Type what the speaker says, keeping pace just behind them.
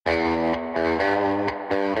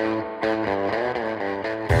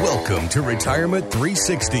Welcome to Retirement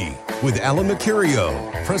 360 with Alan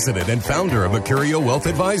Mercurio, president and founder of Mercurio Wealth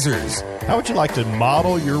Advisors. How would you like to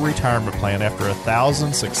model your retirement plan after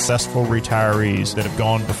 1,000 successful retirees that have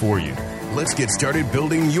gone before you? Let's get started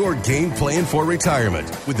building your game plan for retirement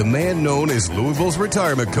with the man known as Louisville's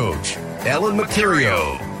retirement coach, Alan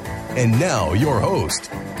Mercurio. And now your host,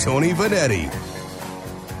 Tony Vanetti.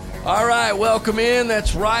 All right, welcome in.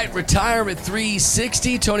 That's right, Retirement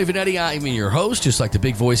 360. Tony Vanetti, I'm your host, just like the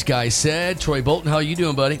big voice guy said. Troy Bolton, how are you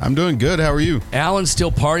doing, buddy? I'm doing good. How are you? Alan's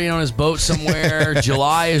still partying on his boat somewhere.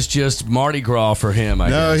 July is just Mardi Gras for him, I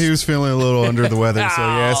guess. No, he was feeling a little under the weather, so he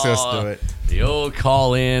asked us to do it. The old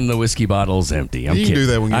call in, the whiskey bottle's empty. I'm You can do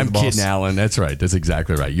that when you're the boss. kidding, Alan. That's right. That's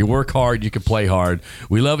exactly right. You work hard, you can play hard.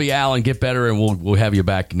 We love you, Alan. Get better, and we'll have you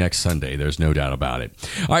back next Sunday. There's no doubt about it.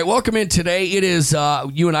 All right, welcome in today. It is,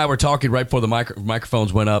 you and I were talking right before the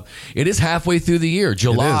microphones went up. It is halfway through the year.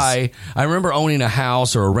 July, I remember owning a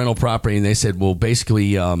house or a rental property, and they said, well,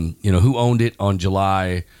 basically, who owned it on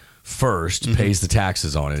July 1st pays the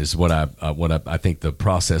taxes on it is what I think the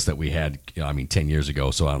process that we had 10 years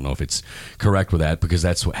ago. So I don't know if it's correct with that because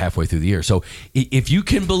that's halfway through the year. So if you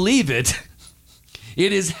can believe it,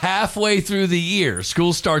 it is halfway through the year.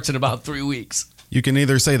 School starts in about 3 weeks. You can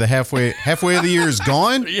either say the halfway of the year is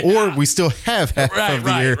gone, or we still have half of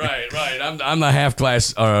the year. Right. I'm the half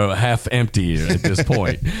glass or half empty at this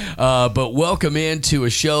point. But welcome into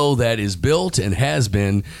a show that is built and has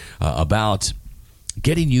been about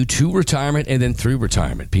getting you to retirement and then through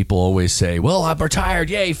retirement. People always say, well, I'm retired.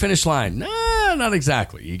 Yay, finish line. Nah, not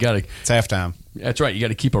exactly. You got to. It's halftime. That's right. You got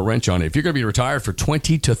to keep a wrench on it. If you're going to be retired for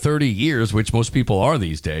 20 to 30 years, which most people are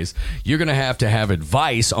these days, you're going to have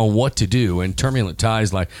advice on what to do. And turbulent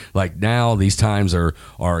times like now, these times are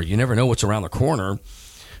you never know what's around the corner.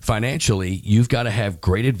 Financially, you've got to have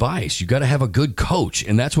great advice. You've got to have a good coach.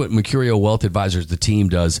 And that's what Mercurio Wealth Advisors, the team,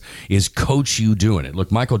 does, is coach you doing it.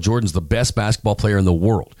 Look, Michael Jordan's the best basketball player in the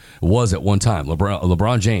world. Was at one time.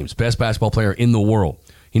 LeBron James, best basketball player in the world.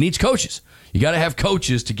 He needs coaches. You got to have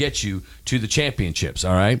coaches to get you to the championships,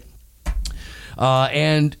 all right?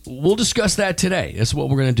 And we'll discuss that today. That's what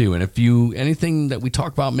we're going to do. And if anything that we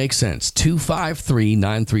talk about makes sense,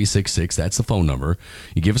 253-9366, that's the phone number.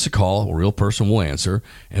 You give us a call, a real person will answer,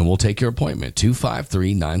 and we'll take your appointment,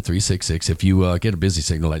 253-9366. If you get a busy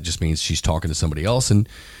signal, that just means she's talking to somebody else, and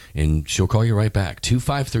she'll call you right back,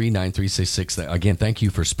 253-9366. Again, thank you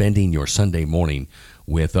for spending your Sunday morning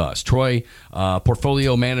with us. Troy,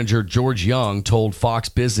 portfolio manager George Young told Fox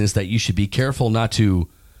Business that you should be careful not to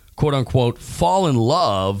quote unquote, fall in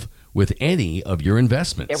love with any of your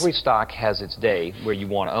investments. Every stock has its day where you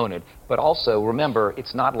want to own it, but also remember,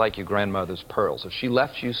 it's not like your grandmother's pearls. If she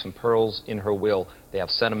left you some pearls in her will, they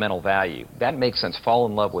have sentimental value. That makes sense. Fall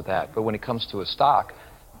in love with that. But when it comes to a stock,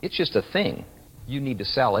 it's just a thing. You need to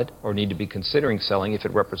sell it or need to be considering selling if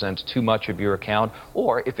it represents too much of your account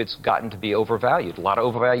or if it's gotten to be overvalued. A lot of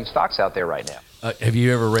overvalued stocks out there right now. Have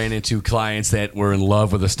you ever ran into clients that were in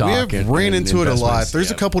love with a stock? We have ran into it a lot. There's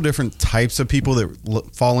a couple different types of people that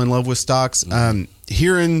fall in love with stocks.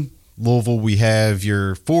 Here in Louisville, we have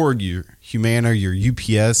your Ford, your Humana, your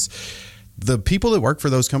UPS. The people that work for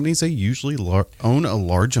those companies, they usually own a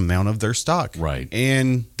large amount of their stock. Right.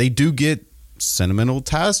 And they do get sentimental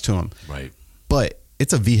ties to them. Right. But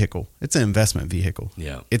it's a vehicle. It's an investment vehicle.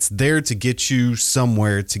 Yeah. It's there to get you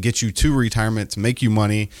somewhere, to get you to retirement, to make you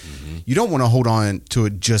money. Mm-hmm. You don't want to hold on to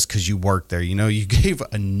it just because you work there. You know, you gave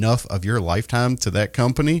enough of your lifetime to that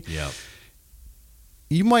company. Yeah.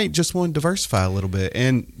 You might just want to diversify a little bit.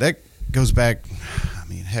 And that goes back,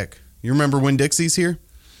 heck, you remember Winn-Dixie's here?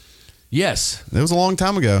 Yes. It was a long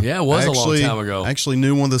time ago. Yeah, it was a long time ago. I actually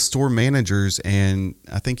knew one of the store managers, and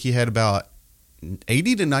I think he had about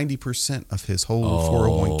 80 to 90% of his whole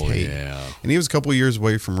 401k. Yeah. And he was a couple of years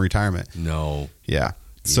away from retirement. No. Yeah.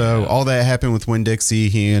 So all that happened with Winn-Dixie.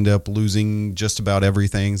 He ended up losing just about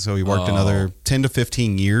everything. So he worked another 10 to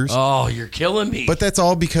 15 years. Oh, you're killing me. But that's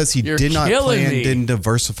all because he didn't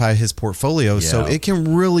diversify his portfolio. Yeah. So it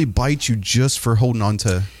can really bite you just for holding on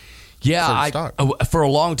to stock. For a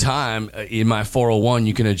long time in my 401,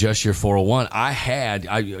 you can adjust your 401.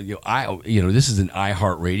 This is an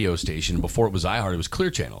iHeart radio station. Before it was iHeart, it was Clear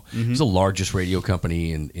Channel. Mm-hmm. It was the largest radio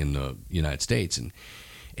company in the United States.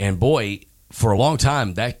 And boy, for a long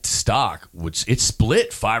time, that stock, it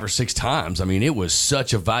split 5 or 6 times. I mean, it was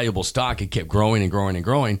such a valuable stock. It kept growing and growing and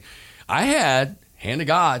growing. I had hand to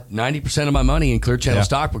God, 90% of my money in Clear Channel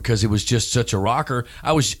stock because it was just such a rocker.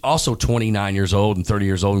 I was also 29 years old and 30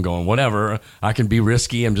 years old and going, whatever, I can be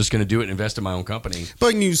risky. I'm just going to do it and invest in my own company.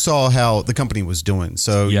 But you saw how the company was doing.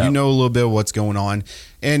 So you know a little bit of what's going on.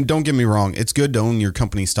 And don't get me wrong, it's good to own your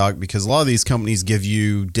company stock because a lot of these companies give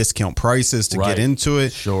you discount prices to get into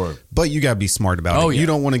it. Sure. But you got to be smart about it. You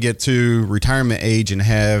don't want to get to retirement age and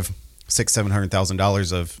have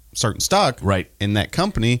 $600,000-$700,000 of certain stock in that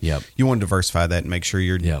company. You want to diversify that and make sure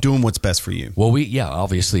you're doing what's best for you. Well,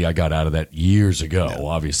 obviously I got out of that years ago.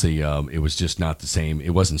 Obviously, it was just not the same. It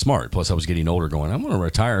wasn't smart. Plus, I was getting older going, I'm going to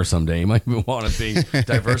retire someday. You might want to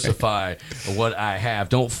diversify what I have.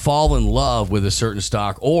 Don't fall in love with a certain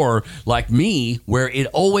stock or like me, where it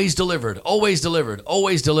always delivered.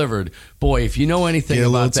 Boy, if you know anything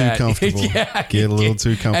about that. Get a little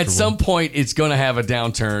too comfortable. At some point, it's going to have a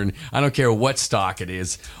downturn. I don't care what stock it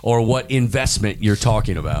is or what investment you're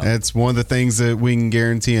talking about. That's one of the things that we can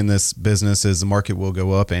guarantee in this business is the market will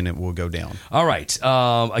go up and it will go down. All right.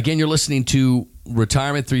 Again, you're listening to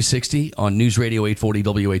Retirement 360 on News Radio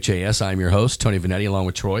 840 WHAS. I'm your host, Tony Vanetti, along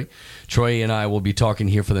with Troy. Troy and I will be talking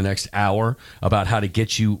here for the next hour about how to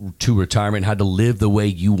get you to retirement, how to live the way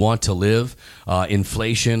you want to live.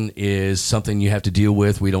 Inflation is something you have to deal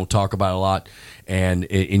with. We don't talk about a lot. And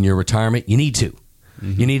in your retirement, you need to.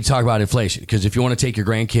 You need to talk about inflation because if you want to take your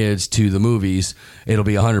grandkids to the movies, it'll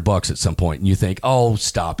be $100 at some point, and you think, "Oh,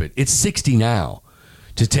 stop it! It's $60 now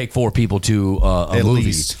to take 4 people to a movie."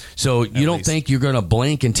 Least. So you don't think you're going to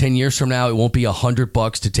blink and 10 years from now it won't be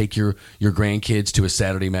 $100 to take your grandkids to a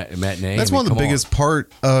Saturday matinee? That's one of the biggest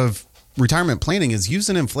part of retirement planning is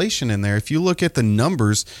using inflation in there. If you look at the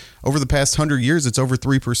numbers over the past 100 years, it's over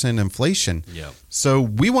 3% inflation. So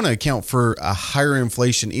we want to account for a higher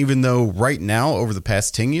inflation, even though right now over the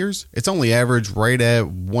past 10 years, it's only averaged right at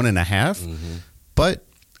 1.5. But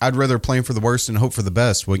I'd rather plan for the worst and hope for the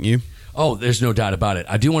best, wouldn't you? Oh, there's no doubt about it.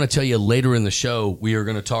 I do want to tell you later in the show, we are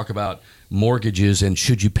going to talk about mortgages and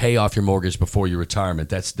should you pay off your mortgage before your retirement.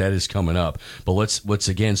 That is coming up. But let's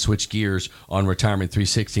again switch gears on Retirement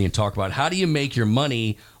 360 and talk about how do you make your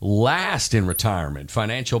money last in retirement.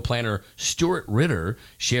 Financial planner Stuart Ritter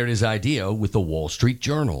shared his idea with the Wall Street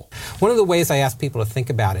Journal. One of the ways I ask people to think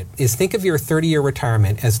about it is think of your 30-year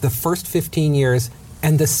retirement as the first 15 years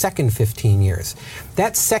and the second 15 years.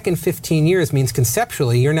 That second 15 years means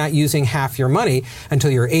conceptually you're not using half your money until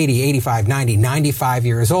you're 80, 85, 90, 95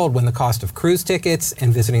 years old when the cost of cruise tickets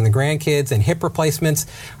and visiting the grandkids and hip replacements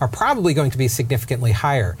are probably going to be significantly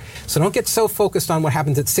higher. So don't get so focused on what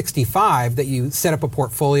happens at 65 that you set up a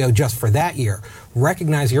portfolio just for that year.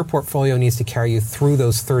 Recognize your portfolio needs to carry you through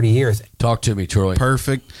those 30 years. Talk to me, Troy.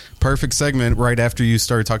 Perfect segment right after you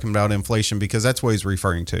started talking about inflation because that's what he's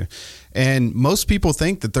referring to. And most people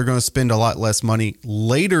think that they're going to spend a lot less money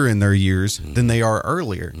later in their years than they are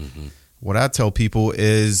earlier. What I tell people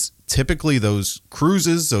is typically those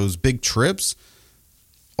cruises, those big trips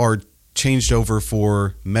are changed over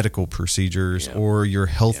for medical procedures or your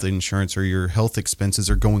health insurance or your health expenses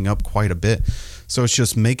are going up quite a bit. So it's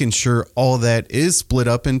just making sure all that is split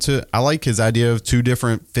up into, I like his idea of 2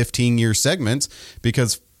 different 15-year segments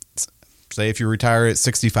because say if you retire at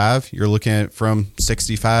 65, you're looking at from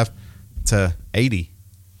 65 to 80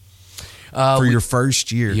 for your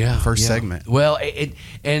first year, first segment. Well,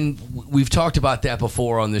 and we've talked about that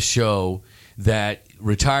before on this show that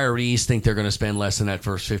retirees think they're going to spend less in that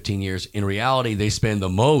first 15 years. In reality, they spend the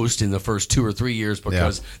most in the first 2 or 3 years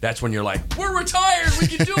because that's when you're like, we're retired, we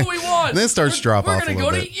can do what we want. And then it starts to drop off a little bit.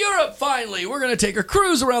 We're going to go to Europe finally. We're going to take a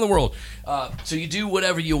cruise around the world. So you do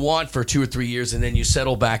whatever you want for 2 or 3 years, and then you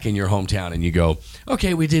settle back in your hometown and you go,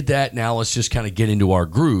 okay, we did that. Now let's just kind of get into our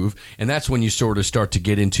groove. And that's when you sort of start to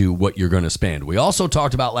get into what you're going to spend. We also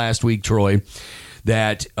talked about last week, Troy,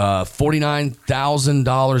 that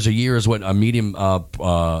 $49,000 a year is what a medium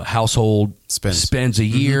household spends a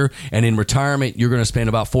year, and in retirement you're going to spend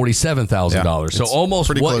about $47,000. So almost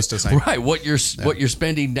pretty close to the same. Right, what you're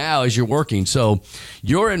spending now as you're working. So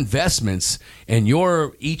your investments and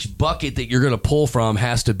your each bucket that you're going to pull from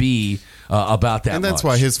has to be about that. And that's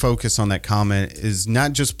why his focus on that comment is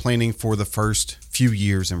not just planning for the first few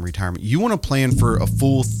years in retirement. You want to plan for a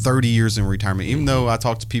full 30 years in retirement. Even though I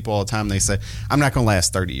talk to people all the time, they say, I'm not going to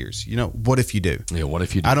last 30 years. You know, what if you do? Yeah, what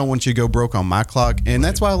if you do? I don't want you to go broke on my clock. And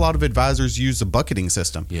that's why a lot of advisors use a bucketing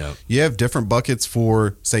system. Yeah. You have different buckets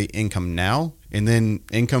for, say, income now, and then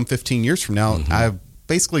income 15 years from now. I have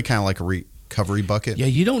basically kind of like a recovery bucket. Yeah,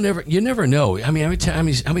 you never know. I mean, how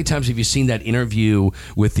many times have you seen that interview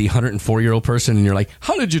with the 104-year-old person and you're like,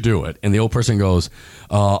 how did you do it? And the old person goes,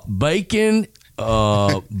 bacon,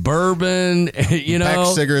 bourbon,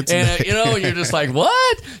 Pack cigarettes, and you're just like,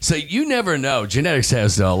 what? So you never know. Genetics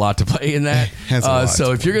has a lot to play in that.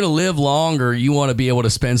 So if you're going to live longer, you want to be able to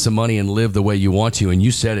spend some money and live the way you want to. And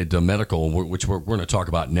you said it, the medical, which we're going to talk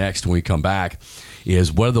about next when we come back,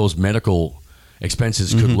 is what those medical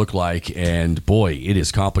expenses could look like. And boy, it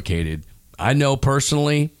is complicated. I know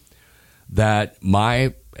personally that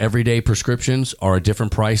my everyday prescriptions are a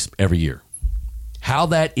different price every year. How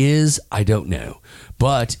that is, I don't know.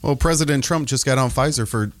 But President Trump just got on Pfizer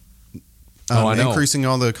for increasing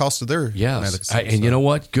all the cost of their medicine. And you know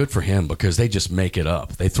what? Good for him, because they just make it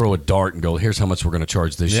up. They throw a dart and go, here's how much we're going to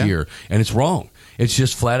charge this year. And it's wrong. It's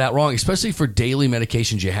just flat out wrong, especially for daily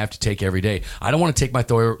medications you have to take every day. I don't want to take my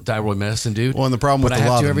thyroid medicine, dude. Well, and the problem with a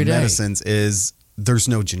lot of medicines is there's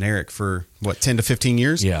no generic for 10 to 15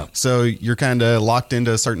 years. Yeah. So you're kind of locked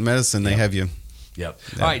into a certain medicine. They have you. Yep.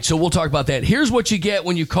 All right, so we'll talk about that. Here's what you get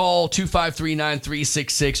when you call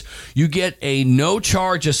 253-9366. You get a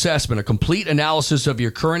no-charge assessment, a complete analysis of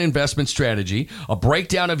your current investment strategy, a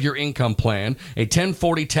breakdown of your income plan, a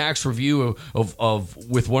 1040 tax review of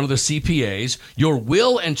with one of the CPAs. Your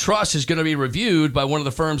will and trust is going to be reviewed by one of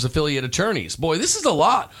the firm's affiliate attorneys. Boy, this is a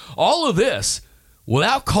lot. All of this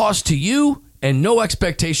without cost to you and no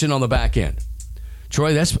expectation on the back end.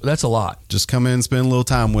 Troy, that's a lot. Just come in, spend a little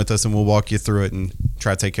time with us, and we'll walk you through it and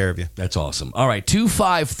try to take care of you. That's awesome. All right,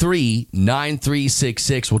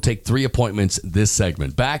 253-9366. We'll take 3 appointments this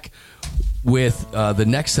segment. Back with the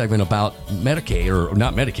next segment about Medicaid, or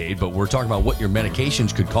not Medicaid, but we're talking about what your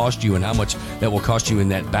medications could cost you and how much that will cost you in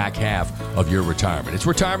that back half of your retirement. It's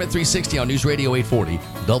Retirement 360 on News Radio 840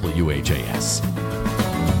 WHAS.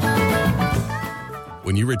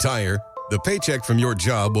 When you retire, the paycheck from your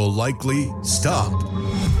job will likely stop.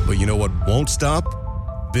 But you know what won't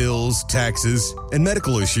stop? Bills, taxes, and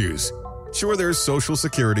medical issues. Sure, there's Social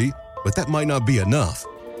Security, but that might not be enough.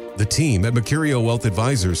 The team at Mercurio Wealth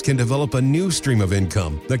Advisors can develop a new stream of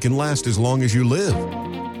income that can last as long as you live.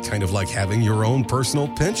 Kind of like having your own personal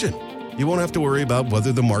pension. You won't have to worry about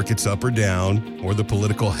whether the market's up or down or the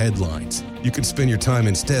political headlines. You can spend your time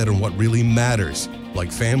instead on what really matters,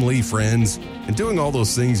 like family, friends, and doing all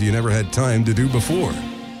those things you never had time to do before.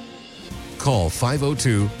 Call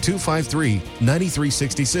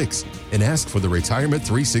 502-253-9366 and ask for the Retirement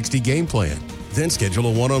 360 game plan. Then schedule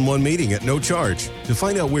a one-on-one meeting at no charge to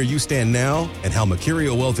find out where you stand now and how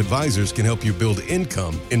Mercurio Wealth Advisors can help you build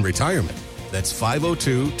income in retirement. That's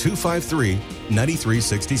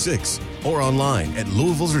 502-253-9366 or online at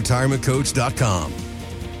Louisville'sRetirementCoach.com.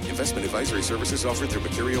 Investment advisory services offered through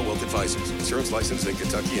Mercurio Wealth Advisors. Insurance licensed in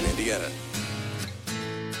Kentucky and Indiana.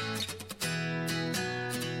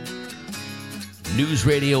 News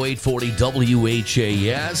Radio 840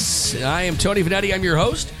 WHAS. I am Tony Vanetti. I'm your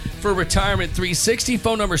host for Retirement 360.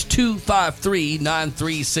 Phone number is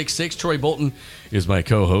 253-9366. Troy Bolton is my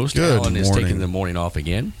co-host. Good Alan is morning. taking the morning off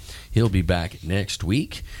again. He'll be back next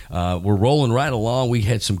week. We're rolling right along. We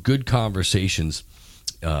had some good conversations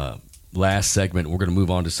last segment. We're going to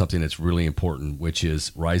move on to something that's really important, which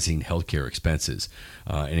is rising healthcare expenses.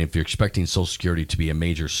 And if you're expecting Social Security to be a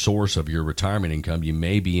major source of your retirement income, you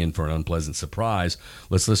may be in for an unpleasant surprise.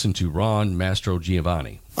 Let's listen to Ron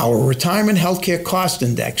Mastrogiovanni. Our Retirement Healthcare Cost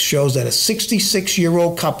Index shows that a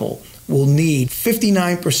 66-year-old couple will need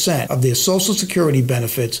 59% of their Social Security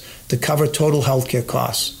benefits to cover total healthcare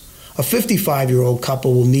costs. A 55-year-old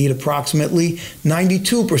couple will need approximately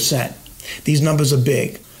 92%. These numbers are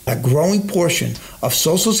big. A growing portion of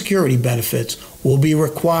Social Security benefits will be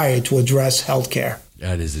required to address health care.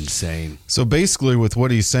 That is insane. So basically with what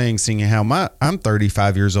he's saying, seeing how I'm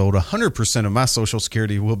 35 years old, 100% of my Social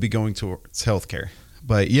Security will be going towards health care.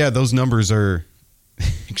 But yeah, those numbers are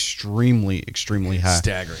extremely, extremely high.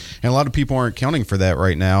 Staggering. And a lot of people aren't counting for that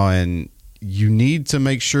right now. And you need to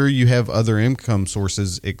make sure you have other income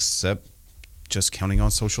sources except just counting on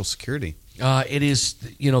Social Security. It is,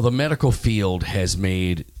 the medical field has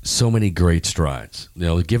made so many great strides.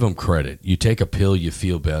 Give them credit. You take a pill, you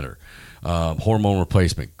feel better. Hormone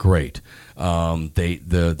replacement, great.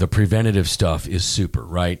 The preventative stuff is super,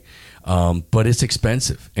 right? But it's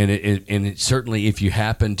expensive, and it certainly, if you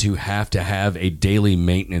happen to have a daily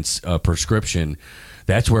maintenance prescription,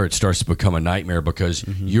 that's where it starts to become a nightmare, because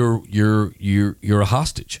you're a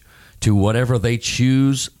hostage to whatever they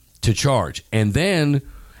choose to charge, and then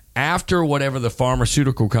after whatever the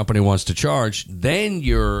pharmaceutical company wants to charge, then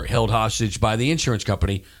you're held hostage by the insurance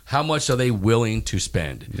company. How much are they willing to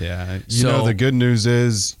spend? Yeah. The good news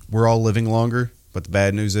is we're all living longer. But the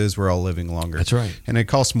bad news is we're all living longer. That's right. And it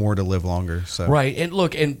costs more to live longer. So Right. And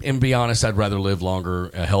look, and be honest, I'd rather live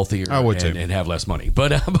longer, healthier, I would too. And have less money.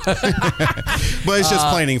 But it's just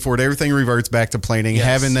planning for it. Everything reverts back to planning, Yes.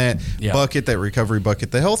 having that Yeah. bucket, that recovery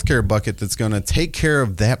bucket, the healthcare bucket that's going to take care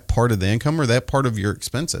of that part of the income or that part of your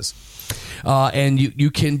expenses. And you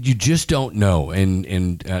just don't know.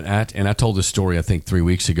 And I told this story, I think 3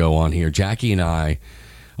 weeks ago on here. Jackie and I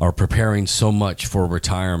are preparing so much for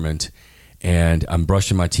retirement, and I'm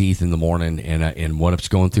brushing my teeth in the morning, and what's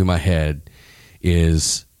going through my head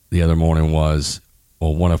is the other morning was,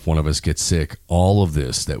 well, what if one of us gets sick? All of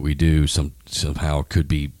this that we do somehow could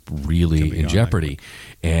be really in jeopardy.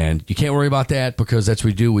 And you can't worry about that because that's what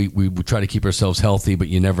we do. We try to keep ourselves healthy, but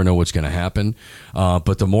you never know what's going to happen.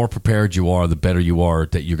 But the more prepared you are, the better you are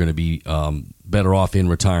that you're going to be better off in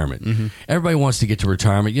retirement. Mm-hmm. Everybody wants to get to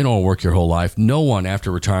retirement. You don't work your whole life. No one after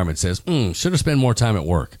retirement says, should have spent more time at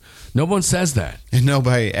work. No one says that. And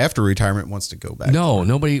nobody after retirement wants to go back. No,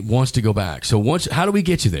 nobody wants to go back. So how do we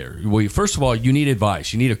get you there? Well, first of all, you need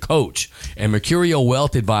advice. You need a coach. And Mercurio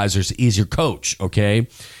Wealth Advisors is your coach, okay?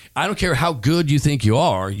 I don't care how good you think you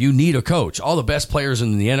are, you need a coach. All the best players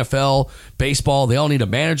in the NFL, baseball, they all need a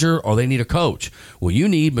manager or they need a coach. Well, you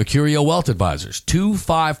need Mercurio Wealth Advisors.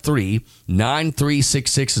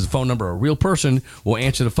 253-9366 is the phone number. A real person will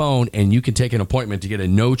answer the phone, and you can take an appointment to get a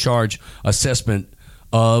no-charge assessment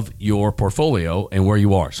of your portfolio and where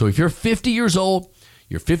you are. So if you're 50 years old,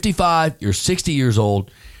 you're 55, you're 60 years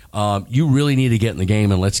old, you really need to get in the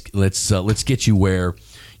game, and let's get you where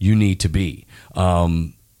you need to be.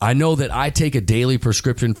 I know that I take a daily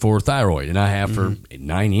prescription for thyroid, and I have for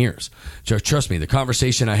 9 years. Trust me, the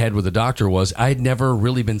conversation I had with the doctor was I had never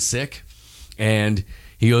really been sick, and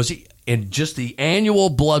he goes, and just the annual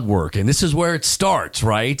blood work, and this is where it starts,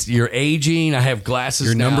 right? You're aging. I have glasses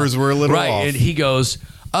Your now. numbers were a little off. And he goes,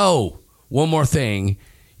 oh, one more thing.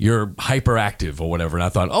 You're hyperactive or whatever. And I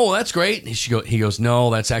thought, oh, that's great. He goes, no,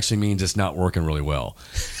 that actually means it's not working really well.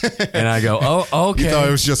 And I go, oh, okay. You thought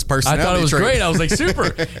it was just personality I thought it was trait. great. I was like,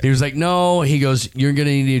 super. He was like, no. He goes, you're going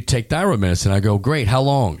to need to take thyroid medicine. I go, great. How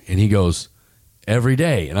long? And he goes, every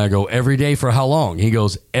day. And I go, every day for how long? He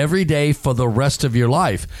goes, every day for the rest of your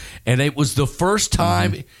life. And it was the first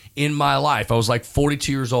time in my life. I was like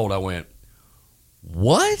 42 years old. I went,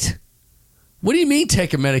 what? What do you mean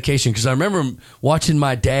take a medication? Because I remember watching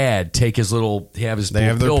my dad take his little, They have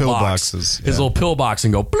their pill boxes. His little pill box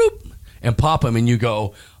and go bloop and pop them. And you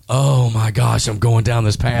go, oh my gosh, I'm going down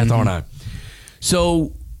this path, aren't I?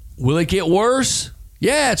 So will it get worse?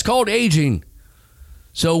 Yeah, it's called aging.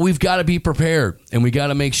 So we've got to be prepared, and we got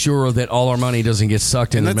to make sure that all our money doesn't get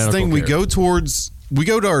sucked into medical care. And that's the thing. We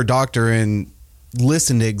go to our doctor and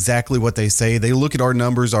listen to exactly what they say. They look at our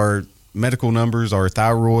numbers, our medical numbers, our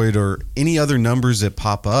thyroid, or any other numbers that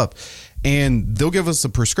pop up, and they'll give us a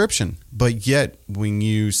prescription. But yet when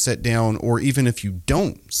you sit down, or even if you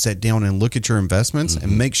don't sit down and look at your investments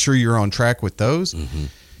and make sure you're on track with those,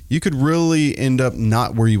 you could really end up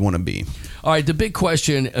not where you want to be. All right, the big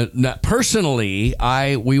question, personally,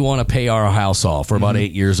 we want to pay our house off. We're about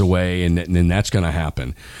 8 years away, and that's going to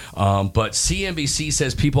happen. But CNBC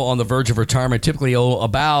says people on the verge of retirement typically owe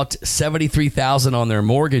about $73,000 on their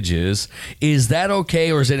mortgages. Is that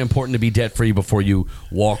okay, or is it important to be debt-free before you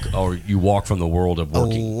walk from the world of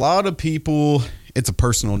working? A lot of people, it's a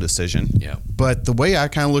personal decision. Yeah. But the way I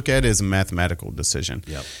kind of look at it is a mathematical decision.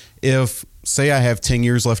 Yep. If, say, I have 10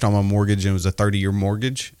 years left on my mortgage and it was a 30-year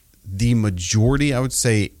mortgage, the majority, I would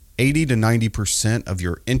say 80 to 90% of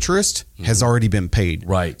your interest has already been paid.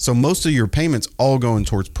 Right. So most of your payments all going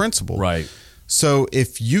towards principal. Right. So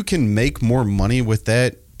if you can make more money with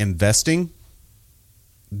that investing,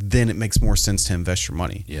 then it makes more sense to invest your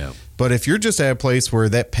money. Yeah. But if you're just at a place where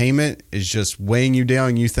that payment is just weighing you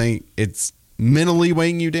down, you think it's mentally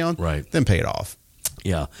weighing you down, right, then pay it off.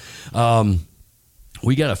 Yeah.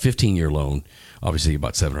 We got a 15-year loan, obviously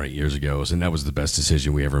about 7 or 8 years ago, and that was the best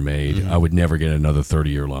decision we ever made. I would never get another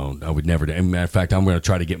 30-year loan. I would never. As a matter of fact, I'm going to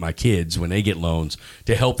try to get my kids, when they get loans,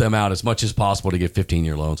 to help them out as much as possible to get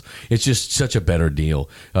 15-year loans. It's just such a better deal.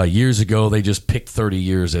 Years ago, they just picked 30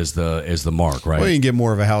 years as the mark, right? Well, you can get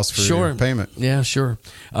more of a house for your payment. Yeah, sure.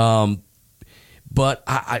 But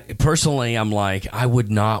I personally, I'm like, I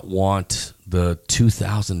would not want the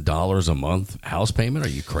 $2,000 a month house payment. Are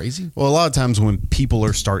you crazy? Well, a lot of times when people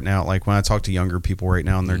are starting out, like when I talk to younger people right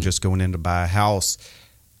now and they're just going in to buy a house,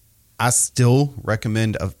 I still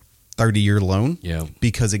recommend a 30-year loan,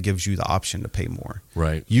 because it gives you the option to pay more.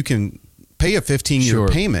 Right. You can pay a 15-year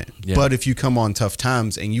payment, but if you come on tough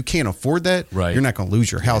times and you can't afford that, you're not going to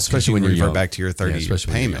lose your house, especially when you you revert young. Back to your 30-year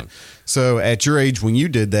especially payment. So at your age, when you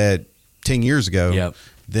did that 10 years ago,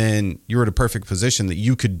 then you're at a perfect position that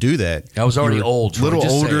you could do that. I was already old. A little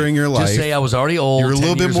older in your life. Just say I was already old. You're a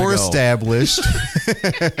little 10 bit more years ago. established.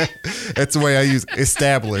 That's the way I use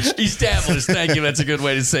established. Established. Thank you. That's a good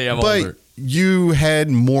way to say I'm older. You had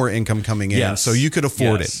more income coming in, Yes. so you could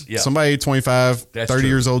afford Yes. it. Yep. Somebody 25, That's 30 true.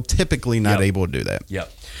 years old, typically not Yep. able to do that.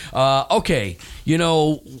 Yep. Okay.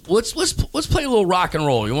 Let's play a little rock and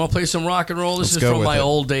roll. You want to play some rock and roll? This Let's is go from with my it.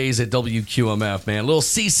 old days at WQMF, man. A little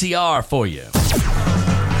CCR for you.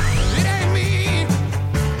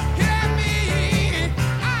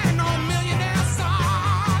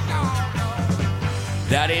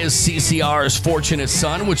 That is CCR's Fortunate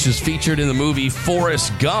Son, which is featured in the movie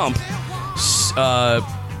Forrest Gump. The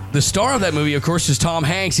star of that movie, of course, is Tom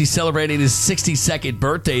Hanks. He's celebrating his 62nd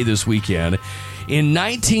birthday this weekend. In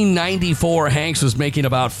 1994, Hanks was making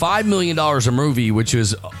about $5 million a movie, which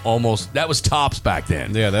is that was tops back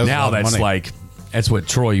then. Yeah, that was now a lot of that's money. like, that's what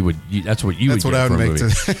Troy would, that's what you That's would what get I would for a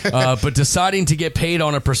make movie. But deciding to get paid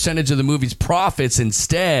on a percentage of the movie's profits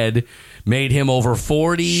instead made him over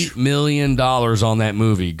 $40 million on that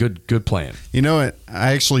movie. Good plan. You know what?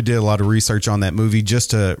 I actually did a lot of research on that movie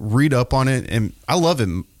just to read up on it, and I love it.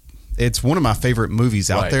 It's one of my favorite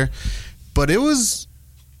movies out Right. there, but it was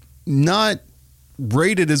not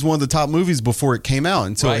rated as one of the top movies before it came out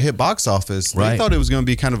until Right. it hit box office. Right. They thought it was going to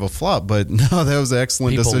be kind of a flop, but no, that was an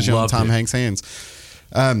excellent People decision on loved Tom it. Hanks' hands.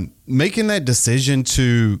 Making that decision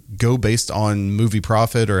to go based on movie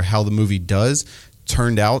profit or how the movie does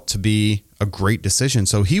turned out to be a great decision.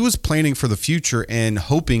 So he was planning for the future and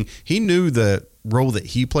hoping. He knew the role that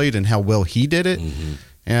he played and how well he did it. Mm-hmm.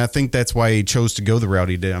 And I think that's why he chose to go the route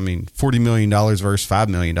he did. I mean, $40 million versus $5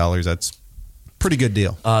 million, that's a pretty good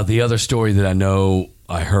deal. The other story that I know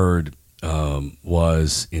I heard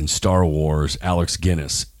was in Star Wars, Alex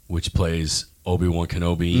Guinness, which plays Obi-Wan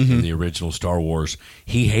Kenobi in the original Star Wars.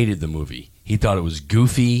 He hated the movie. He thought it was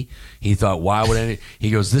goofy. He thought, why would any...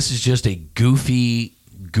 He goes, this is just a goofy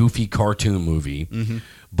cartoon movie.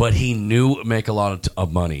 But he knew it would make a lot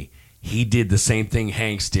of money. He did the same thing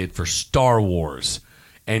Hanks did for Star Wars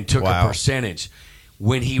and took a percentage.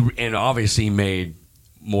 And obviously made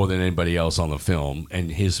more than anybody else on the film,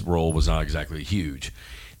 and his role was not exactly huge.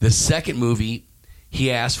 The second movie,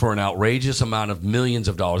 he asked for an outrageous amount of millions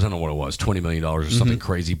of dollars. I don't know what it was, $20 million or something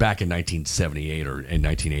crazy, back in 1978 or in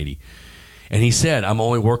 1980. And he said, I'm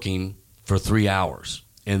only working for 3 hours.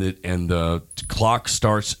 And the clock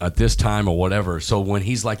starts at this time or whatever. So when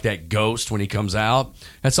he's like that ghost when he comes out,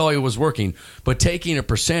 that's all he was working. But taking a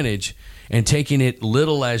percentage and taking it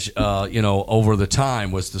little as over the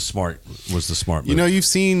time was the smart move. You know, you've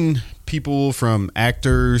seen people from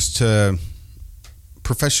actors to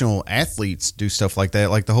professional athletes do stuff like that,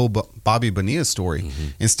 like the whole Bobby Bonilla story.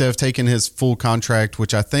 Instead of taking his full contract,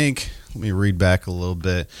 which I think, let me read back a little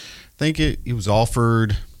bit. I think he was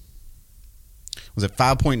offered, was it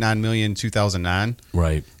 $5.9 million in 2009?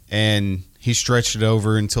 Right. And he stretched it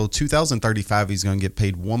over until 2035. He's going to get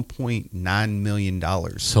paid $1.9 million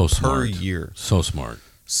So per smart. year. So smart.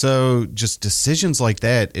 So just decisions like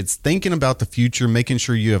that, it's thinking about the future, making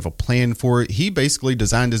sure you have a plan for it. He basically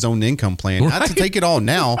designed his own income plan, not to take it all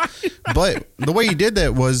now, but the way he did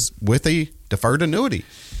that was with a deferred annuity.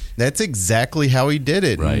 That's exactly how he did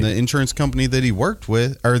it. Right. And the insurance company that he worked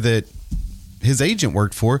with, or that his agent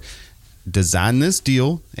worked for, designed this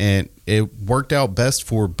deal, and it worked out best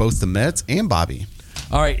for both the Mets and Bobby.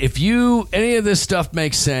 All right, if any of this stuff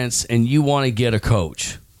makes sense and you want to get a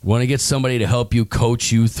coach, want to get somebody to help you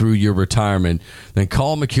coach you through your retirement, then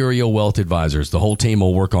call Mercurio Wealth Advisors. The whole team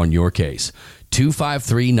will work on your case.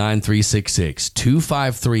 253-9366.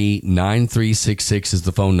 253-9366 is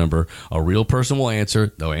the phone number. A real person will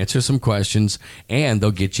answer. They'll answer some questions, and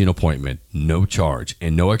they'll get you an appointment. No charge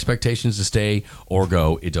and no expectations to stay or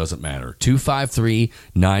go. It doesn't matter.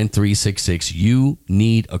 253-9366. You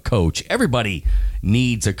need a coach. Everybody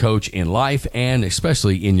needs a coach in life and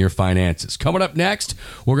especially in your finances. Coming up next,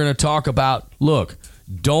 we're going to talk about,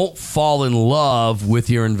 don't fall in love with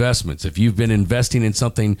your investments. If you've been investing in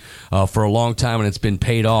something for a long time and it's been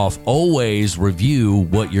paid off, always review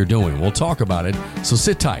what you're doing. We'll talk about it, so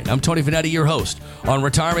sit tight. I'm Tony Finetti, your host on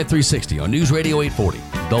Retirement 360 on News Radio 840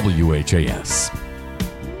 WHAS.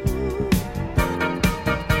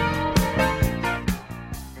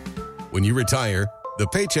 When you retire, the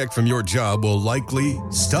paycheck from your job will likely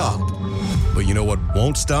stop. But you know what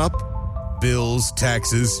won't stop? Bills,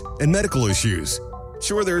 taxes, and medical issues.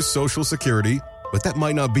 Sure, there's Social Security, but that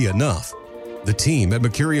might not be enough. The team at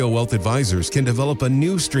Mercurio Wealth Advisors can develop a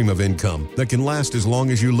new stream of income that can last as long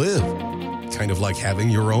as you live. Kind of like having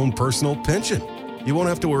your own personal pension. You won't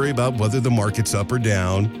have to worry about whether the market's up or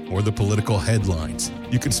down or the political headlines.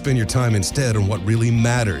 You can spend your time instead on what really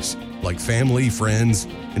matters, like family, friends,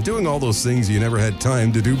 and doing all those things you never had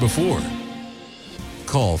time to do before.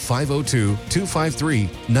 Call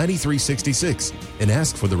 502-253-9366 and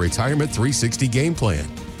ask for the Retirement 360 game plan.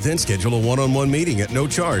 Then schedule a one-on-one meeting at no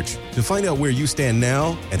charge to find out where you stand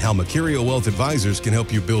now and how Mercurio Wealth Advisors can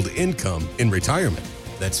help you build income in retirement.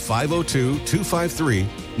 That's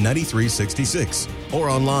 502-253-9366 or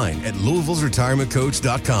online at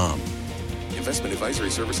Louisville'sRetirementCoach.com. Investment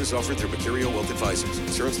advisory services offered through Mercurio Wealth Advisors.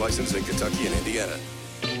 Insurance license in Kentucky and Indiana.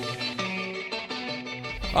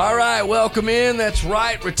 All right, welcome in. That's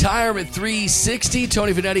right, Retirement 360.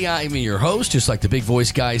 Tony Vanetti, I'm your host, just like the big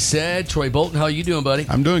voice guy said. Troy Bolton, how you doing, buddy?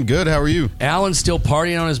 I'm doing good. How are you? Alan's still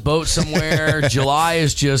partying on his boat somewhere. July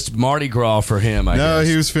is just Mardi Gras for him, I guess.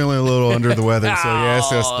 He was feeling a little under the weather, so yes,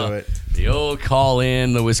 let's do it. The old call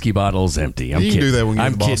in, the whiskey bottle's empty. You can do that when you're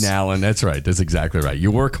the boss. I'm kidding, Alan. That's right. That's exactly right.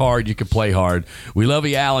 You work hard, you can play hard. We love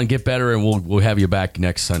you, Alan. Get better, and we'll have you back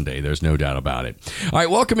next Sunday. There's no doubt about it. All right,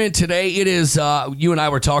 welcome in today. It is, you and I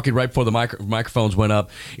were talking right before the microphones went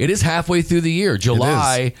up. It is halfway through the year.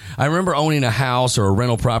 July, I remember owning a house or a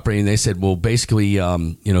rental property, and they said, well, basically,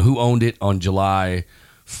 who owned it on July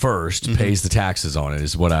 1st pays the taxes on it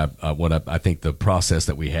is what I think the process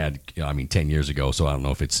that we had 10 years ago. So I don't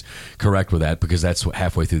know if it's correct with that because that's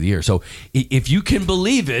halfway through the year. So if you can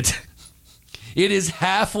believe it, it is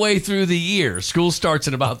halfway through the year. School starts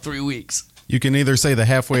in about 3 weeks. You can either say the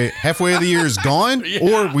halfway of the year is gone,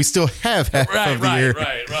 or we still have half of the year.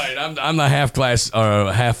 Right. I'm the half glass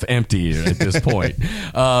or half empty at this point.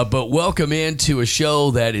 But welcome into a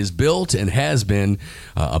show that is built and has been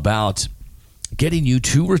about getting you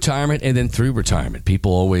to retirement and then through retirement.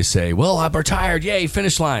 People always say, well, I'm retired. Yay,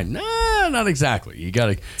 finish line. No, not exactly. You got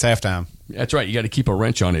to. It's halftime. That's right. You got to keep a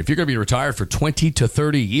wrench on it. If you're going to be retired for 20 to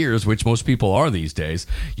 30 years, which most people are these days,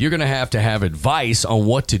 you're going to have advice on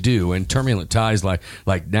what to do. And turbulent times like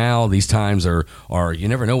now, these times are you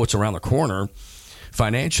never know what's around the corner.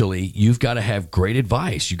 Financially, you've got to have great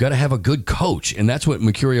advice. You've got to have a good coach. And that's what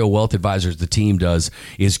Mercurio Wealth Advisors, the team, does,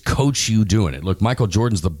 is coach you doing it. Look, Michael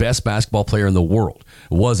Jordan's the best basketball player in the world.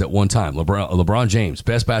 Was at one time. LeBron James,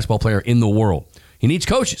 best basketball player in the world. He needs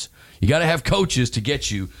coaches. You got to have coaches to get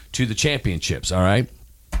you to the championships, all right?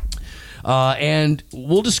 And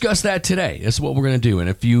we'll discuss that today. That's what we're going to do. And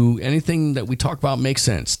if anything that we talk about makes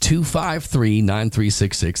sense,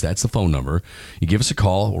 253-9366, that's the phone number. You give us a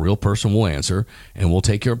call, a real person will answer, and we'll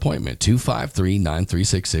take your appointment,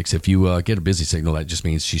 253-9366. If you get a busy signal, that just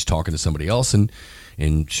means she's talking to somebody else, and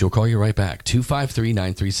she'll call you right back,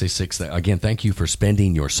 253-9366. Again, thank you for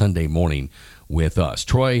spending your Sunday morning with us.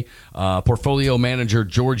 Troy, portfolio manager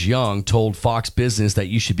George Young told Fox Business that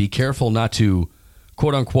you should be careful not to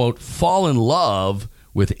quote unquote, fall in love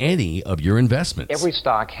with any of your investments. Every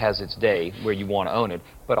stock has its day where you want to own it,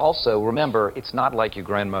 but also remember, it's not like your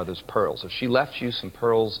grandmother's pearls. If she left you some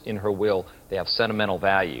pearls in her will, they have sentimental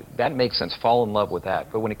value. That makes sense. Fall in love with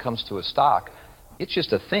that. But when it comes to a stock, it's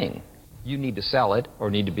just a thing. You need to sell it or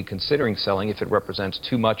need to be considering selling if it represents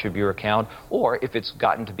too much of your account or if it's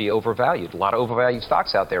gotten to be overvalued. A lot of overvalued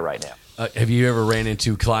stocks out there right now. Have you ever ran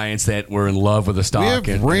into clients that were in love with a stock?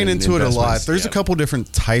 We have ran into it a lot. There's a couple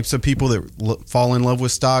different types of people that fall in love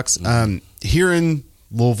with stocks. Here in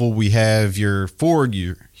Louisville, we have your Ford,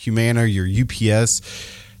 your Humana, your UPS.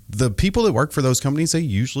 The people that work for those companies, they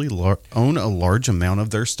usually own a large amount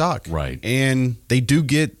of their stock. Right. And they do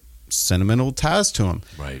get sentimental ties to them.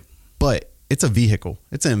 Right. But it's a vehicle.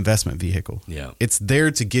 It's an investment vehicle. Yeah. It's there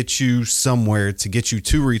to get you somewhere, to get you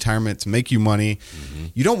to retirement, to make you money. Mm-hmm.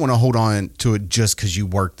 You don't want to hold on to it just because you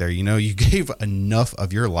work there. You know, you gave enough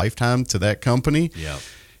of your lifetime to that company. Yeah.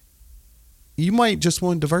 You might just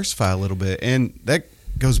want to diversify a little bit. And that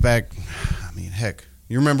goes back, heck,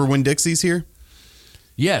 you remember when Dixie's here?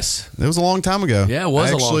 Yes. It was a long time ago. Yeah, it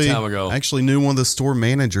was a long time ago. I actually knew one of the store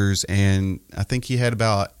managers, and I think he had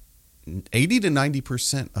about 80 to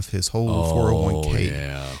 90% of his whole 401k.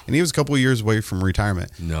 Yeah. And he was a couple of years away from retirement.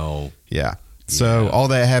 No. Yeah. So all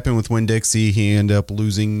that happened with Winn-Dixie. He ended up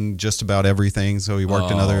losing just about everything. So he worked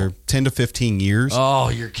another 10 to 15 years. Oh,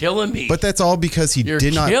 you're killing me. But that's all because he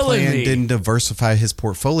didn't diversify his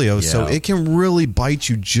portfolio. Yeah. So it can really bite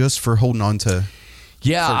you just for holding on to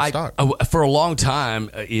stock. For a long time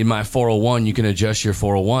in my 401, you can adjust your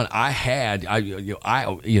 401.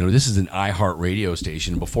 This is an iHeart radio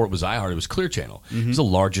station. Before it was iHeart, it was Clear Channel. Mm-hmm. It was the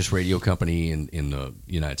largest radio company in the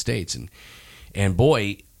United States. And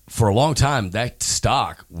boy, for a long time, that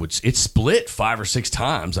stock, it split 5 or 6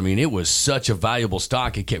 times. I mean, it was such a valuable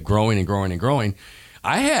stock. It kept growing and growing and growing.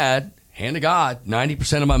 I had hand to God,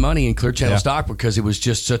 90% of my money in Clear Channel stock because it was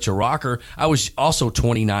just such a rocker. I was also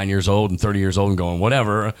 29 years old and 30 years old and going,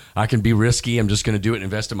 whatever, I can be risky. I'm just going to do it and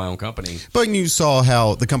invest in my own company. But you saw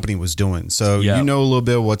how the company was doing. So you know a little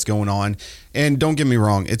bit of what's going on. And don't get me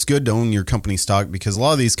wrong, it's good to own your company stock because a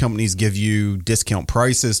lot of these companies give you discount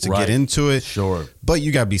prices to get into it. Sure. But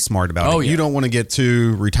you got to be smart about it. You don't want to get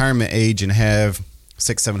to retirement age and have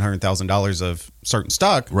 $600,000-$700,000 of certain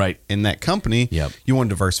stock in that company. You want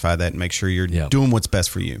to diversify that and make sure you're doing what's best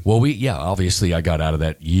for you. Well, obviously I got out of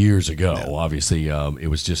that years ago. Obviously, it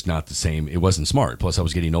was just not the same. It wasn't smart. Plus, I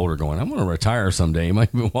was getting older going, I'm going to retire someday. You might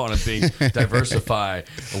even want to diversify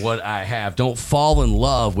what I have. Don't fall in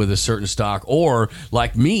love with a certain stock or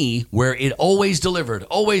like me, where it always delivered.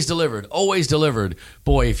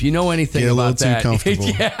 Boy, if you know anything about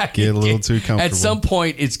that. Get a little too comfortable. At some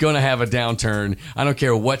point, it's going to have a downturn. I don't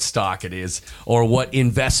care what stock it is or what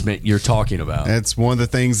investment you're talking about. That's one of the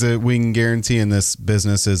things that we can guarantee in this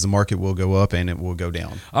business is the market will go up and it will go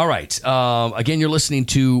down. All right. Again, you're listening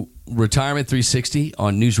to Retirement 360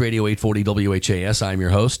 on News Radio 840 WHAS. I'm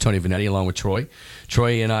your host, Tony Vanetti, along with Troy.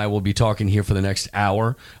 Troy and I will be talking here for the next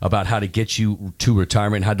hour about how to get you to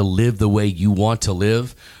retirement, how to live the way you want to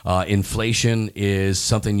live. Inflation is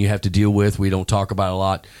something you have to deal with. We don't talk about it a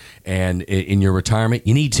lot. And in your retirement,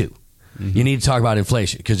 you need to. You need to talk about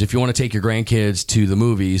inflation because if you want to take your grandkids to the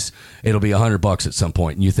movies, it'll be $100 at some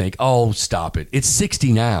point, and you think, "Oh, stop it! It's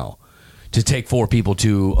 $60 now to take 4 people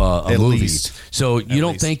to a movie." So you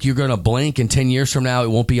don't think you're going to blink and 10 years from now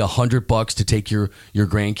it won't be $100 to take your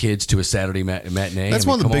grandkids to a Saturday matinee? That's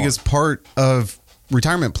one of the biggest part of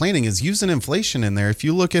retirement planning is using inflation in there. If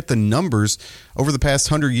you look at the numbers over the past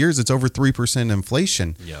 100 years, it's over 3%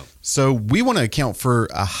 inflation. So we want to account for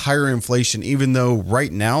a higher inflation, even though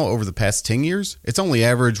right now over the past 10 years, it's only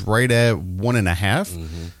averaged right at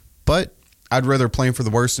 1.5. But I'd rather plan for the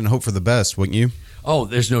worst and hope for the best, wouldn't you? Oh,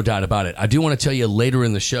 there's no doubt about it. I do want to tell you later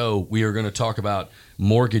in the show, we are going to talk about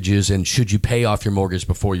mortgages and should you pay off your mortgage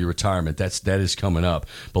before your retirement. That is coming up.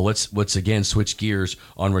 But let's again switch gears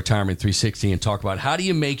on Retirement 360 and talk about how do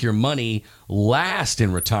you make your money last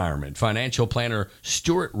in retirement. Financial planner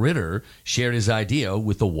Stuart Ritter shared his idea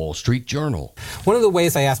with the Wall Street Journal. One of the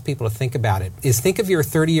ways I ask people to think about it is think of your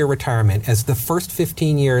 30-year retirement as the first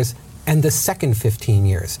 15 years and the second 15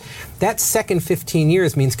 years. That second 15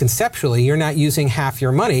 years means conceptually you're not using half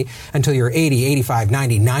your money until you're 80, 85,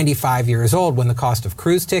 90, 95 years old when the cost of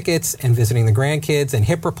cruise tickets and visiting the grandkids and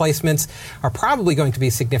hip replacements are probably going to be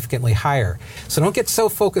significantly higher. So don't get so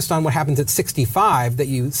focused on what happens at 65 that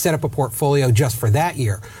you set up a portfolio just for that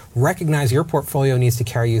year. Recognize your portfolio needs to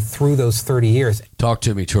carry you through those 30 years. Talk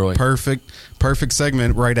to me, Troy. Perfect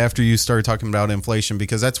segment right after you started talking about inflation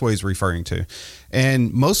because that's what he's referring to.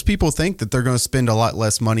 And most people think that they're going to spend a lot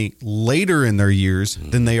less money later in their years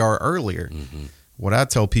than they are earlier. What I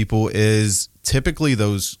tell people is typically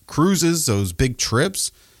those cruises, those big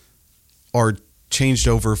trips are changed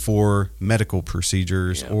over for medical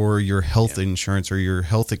procedures or your health insurance or your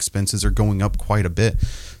health expenses are going up quite a bit.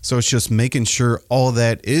 So it's just making sure all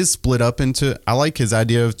that is split up into, I like his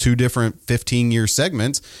idea of 2 different 15-year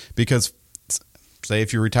segments because say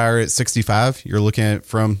if you retire at 65, you're looking at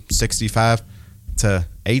from 65 to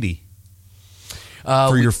 80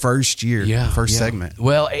 for your first year, first segment.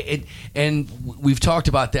 Well, and we've talked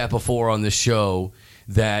about that before on this show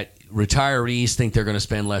that retirees think they're going to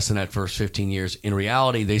spend less in that first 15 years. In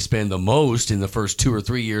reality, they spend the most in the first 2 or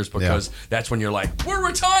 3 years because that's when you're like, we're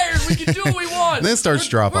retired, we can do what we want. And then it starts to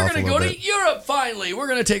drop off a little bit. We're going to go to Europe finally. We're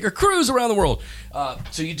going to take a cruise around the world.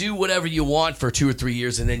 So you do whatever you want for 2 or 3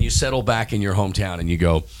 years, and then you settle back in your hometown and you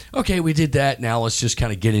go, okay, we did that. Now let's just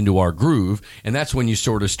kind of get into our groove. And that's when you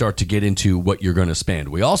sort of start to get into what you're going to spend.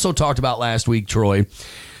 We also talked about last week, Troy,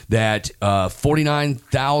 that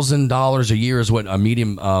 $49,000 a year is what a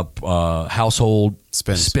medium household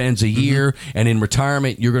spends a year, and in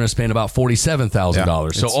retirement you're going to spend about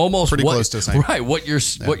 $47,000. So almost pretty close to the same. Right, what you're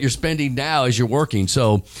spending now as you're working.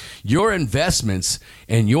 So your investments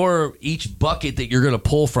and your each bucket that you're going to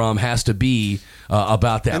pull from has to be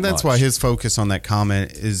about that. And that's why his focus on that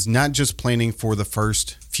comment is not just planning for the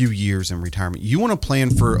first few years in retirement. You want to plan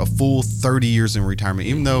for a full 30 years in retirement.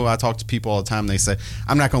 Even though I talk to people all the time, they say,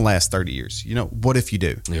 I'm not going to last 30 years. You know, what if you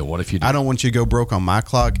do? Yeah, what if you do? I don't want you to go broke on my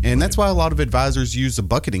clock. And that's why a lot of advisors use a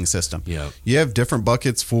bucketing system. You have different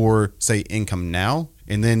buckets for, say, income now,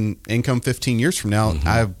 and then income 15 years from now.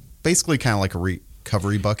 I have basically kind of like a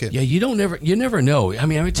recovery bucket. Yeah, you never know. I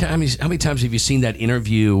mean, how many times have you seen that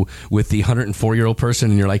interview with the 104-year-old person,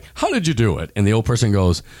 and you're like, how did you do it? And the old person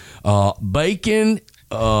goes, bacon,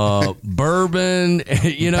 bourbon,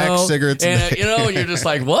 Pack cigarettes and you're just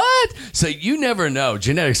like, what? So you never know.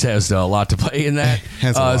 Genetics has a lot to play in that.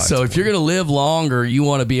 So if you're going to live longer, you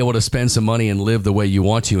want to be able to spend some money and live the way you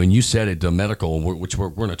want to. And you said it, the medical, which we're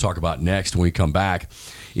going to talk about next when we come back,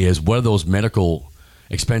 is what those medical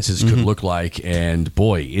expenses could look like. And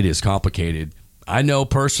boy, it is complicated. I know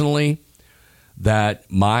personally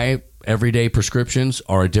that my everyday prescriptions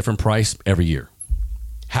are a different price every year.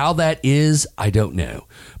 How that is, I don't know.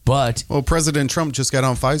 But President Trump just got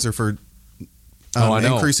on Pfizer for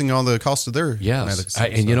increasing all the cost of their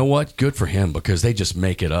medicine. And you know what? Good for him, because they just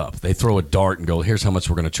make it up. They throw a dart and go, here's how much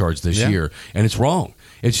we're going to charge this year. And it's wrong.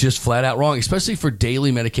 It's just flat out wrong, especially for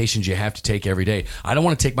daily medications you have to take every day. I don't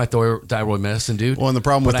want to take my thyroid medicine, dude. Well, and the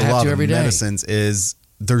problem with a lot of medicines is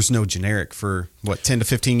there's no generic for, 10 to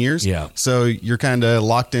 15 years? Yeah. So you're kind of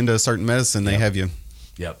locked into a certain medicine. They have you.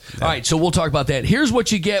 Yep. All right, so we'll talk about that. Here's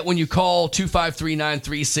what you get when you call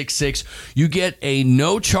 253-9366. You get a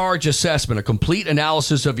no-charge assessment, a complete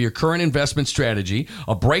analysis of your current investment strategy,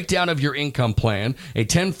 a breakdown of your income plan, a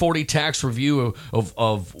 1040 tax review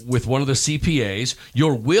of with one of the CPAs.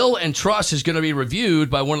 Your will and trust is going to be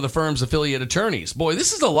reviewed by one of the firm's affiliate attorneys. Boy,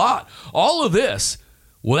 this is a lot. All of this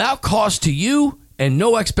without cost to you and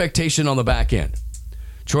no expectation on the back end.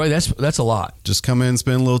 Troy, that's a lot. Just come in,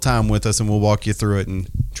 spend a little time with us, and we'll walk you through it and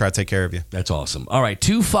try to take care of you. That's awesome. All right,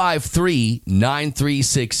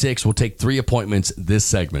 253-9366. We'll take 3 appointments this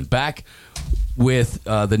segment. Back with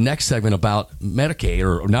the next segment about Medicaid,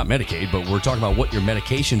 or not Medicaid, but we're talking about what your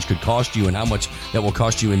medications could cost you and how much that will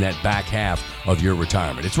cost you in that back half of your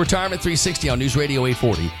retirement. It's Retirement 360 on News Radio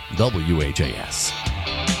 840 WHAS.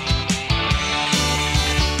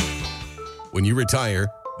 When you retire,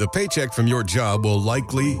 the paycheck from your job will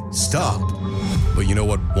likely stop. But you know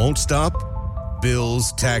what won't stop?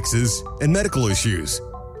 Bills, taxes, and medical issues.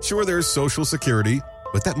 Sure, there's Social Security,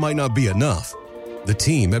 but that might not be enough. The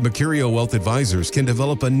team at Mercurio Wealth Advisors can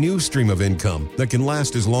develop a new stream of income that can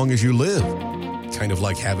last as long as you live. Kind of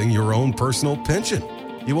like having your own personal pension.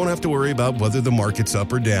 You won't have to worry about whether the market's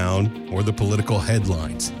up or down or the political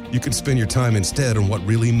headlines. You can spend your time instead on what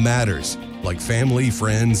really matters, like family,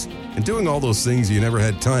 friends, and doing all those things you never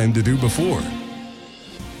had time to do before.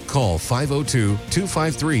 Call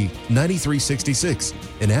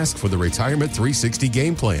 502-253-9366 and ask for the Retirement 360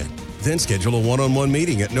 Game Plan. Then schedule a one-on-one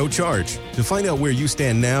meeting at no charge to find out where you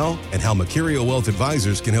stand now and how Mercurio Wealth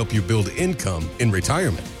Advisors can help you build income in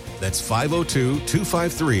retirement. That's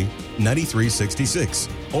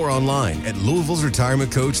 502-253-9366 or online at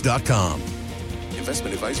Louisville'sRetirementCoach.com.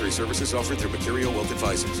 Investment advisory services offered through Mercurio Wealth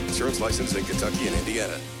Advisors. Insurance licensed in Kentucky and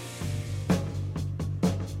Indiana.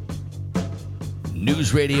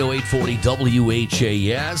 News Radio 840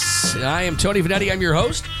 WHAS. I am Tony Vanetti. I'm your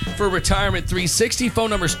host for Retirement 360.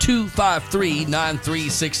 Phone number is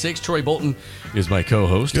 253-9366. Troy Bolton is my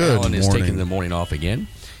co-host. Good Alan is morning. taking the morning off again.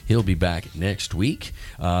 He'll be back next week.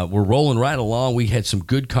 We're rolling right along. We had some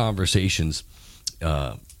good conversations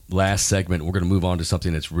last segment. We're going to move on to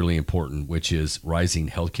something that's really important, which is rising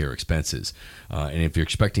healthcare expenses. And if you're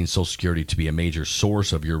expecting Social Security to be a major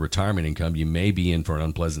source of your retirement income, you may be in for an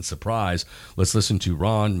unpleasant surprise. Let's listen to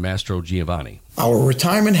Ron Mastrogiovanni. Our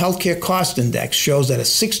retirement healthcare cost index shows that a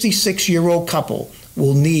 66-year-old couple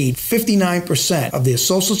will need 59% of their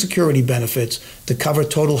Social Security benefits to cover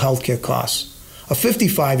total healthcare costs. A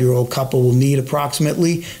 55-year-old couple will need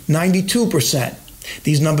approximately 92%.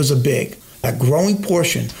 These numbers are big. A growing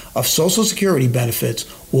portion of Social Security benefits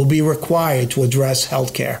will be required to address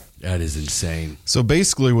health care. That is insane. So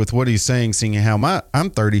basically with what he's saying, seeing how I'm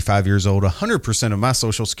 35 years old, 100% of my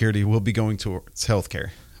Social Security will be going towards health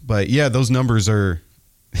care. But yeah, those numbers are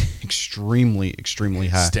extremely, extremely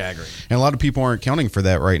high. Staggering. And a lot of people aren't counting for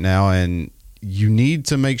that right now. And you need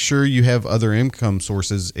to make sure you have other income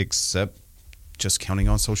sources except just counting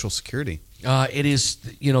on Social Security. It is,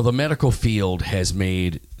 the medical field has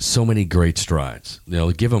made so many great strides.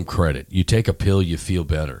 Give them credit. You take a pill, you feel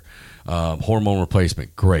better. Hormone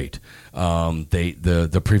replacement, great.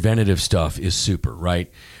 The preventative stuff is super,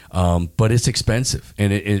 right? But it's expensive,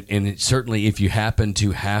 and it certainly, if you happen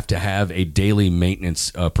to have a daily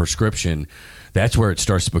maintenance prescription, that's where it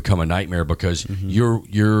starts to become a nightmare, because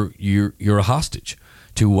you're a hostage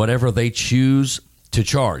to whatever they choose to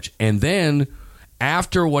charge, and then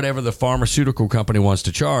after whatever the pharmaceutical company wants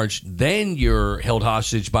to charge, then you're held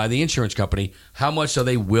hostage by the insurance company. How much are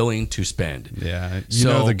they willing to spend? Yeah.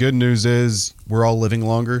 The good news is we're all living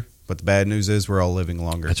longer, But the bad news is we're all living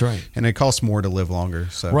longer. That's right. And it costs more to live longer.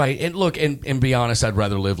 So Right. And look, and be honest, I'd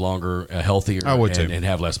rather live longer, healthier, I would too. and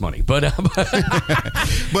have less money. But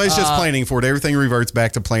But it's just planning for it. Everything reverts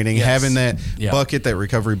back to planning. Yes. Having that Yeah. bucket, that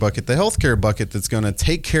recovery bucket, the healthcare bucket that's going to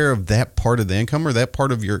take care of that part of the income or that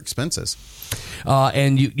part of your expenses.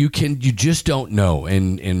 and you just don't know.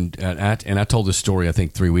 And I told this story I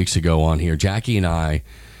think 3 weeks ago on here. Jackie and I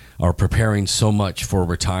are preparing so much for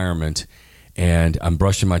retirement, and I'm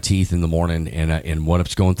brushing my teeth in the morning, and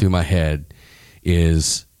what's going through my head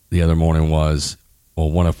is the other morning was,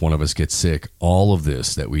 well, what if one of us gets sick? All of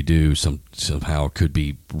this that we do somehow could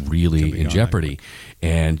be really in jeopardy.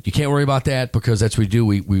 And you can't worry about that because that's what we do.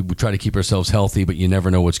 We try to keep ourselves healthy, but you never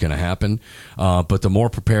know what's going to happen. But the more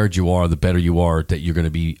prepared you are, the better you are that you're going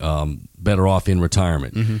to be better off in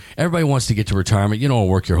retirement. Mm-hmm. Everybody wants to get to retirement. You don't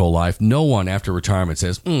work your whole life. No one after retirement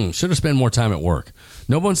says, should have spent more time at work.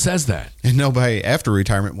 No one says that. And nobody after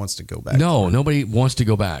retirement wants to go back. No, nobody wants to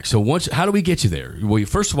go back. So how do we get you there? Well,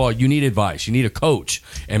 first of all, you need advice. You need a coach.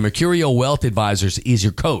 And Mercurio Wealth Advisors is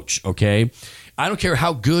your coach, okay? I don't care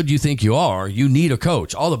how good you think you are, you need a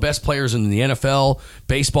coach. All the best players in the NFL,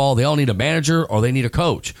 baseball, they all need a manager or they need a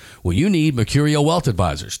coach. Well, you need Mercurio Wealth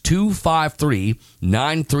Advisors.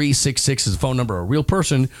 253-9366 is the phone number. A real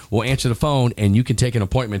person will answer the phone, and you can take an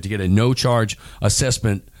appointment to get a no-charge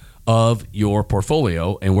assessment of your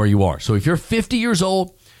portfolio and where you are. So if you're 50 years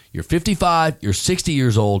old, you're 55, you're 60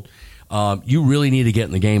 years old, you really need to get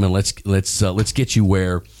in the game, and let's get you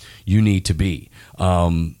where you need to be.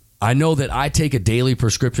 I know that I take a daily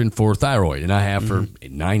prescription for thyroid, and I have for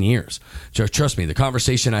 9 years. Trust me, the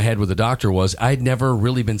conversation I had with the doctor was I'd never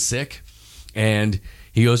really been sick, and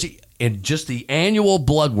he goes, and just the annual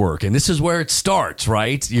blood work, and this is where it starts,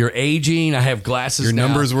 right? You're aging. I have glasses Your now.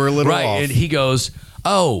 numbers were a little right, off. and he goes,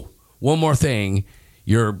 oh, one more thing.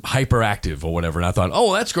 You're hyperactive or whatever. And I thought,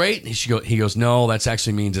 oh, that's great. He goes, no, that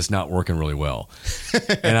actually means it's not working really well.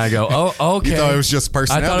 And I go, oh, okay. You thought it was just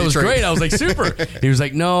personality I thought it was trait. great. I was like, super. He was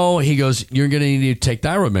like, no. He goes, you're going to need to take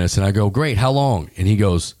thyroid medicine. I go, great. How long? And he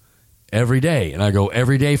goes, every day. And I go,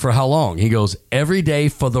 every day for how long? He goes, every day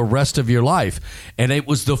for the rest of your life. And it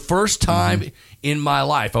was the first time in my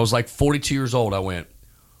life. I was like 42 years old. I went,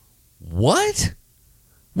 what?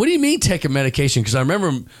 What do you mean take a medication? Because I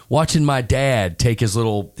remember watching my dad take his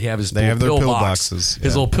little, They have their pill boxes.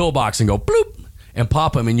 His little pill box and go bloop and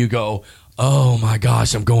pop them. And you go, oh my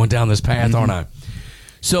gosh, I'm going down this path, aren't I?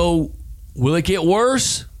 So will it get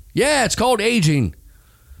worse? Yeah, it's called aging.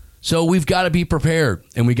 So we've got to be prepared,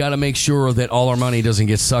 and we got to make sure that all our money doesn't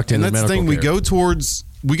get sucked into medical care. And that's the thing,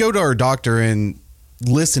 we go to our doctor and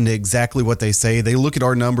listen to exactly what they say. They look at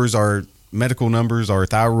our numbers, our medical numbers, our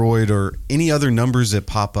thyroid, or any other numbers that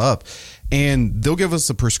pop up, and they'll give us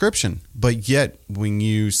a prescription. But yet when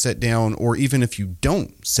you sit down, or even if you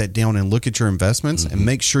don't sit down and look at your investments and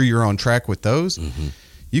make sure you're on track with those,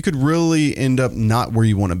 you could really end up not where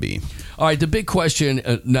you want to be. All right, the big question,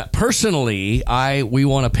 personally, we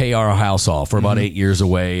want to pay our house off. We're about 8 years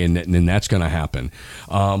away, and that's going to happen.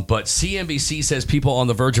 But CNBC says people on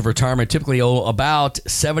the verge of retirement typically owe about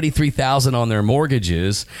 $73,000 on their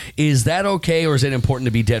mortgages. Is that okay, or is it important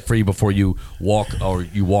to be debt-free before you walk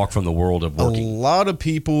from the world of working? A lot of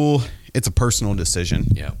people, it's a personal decision.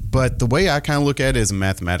 Yeah. But the way I kind of look at it is a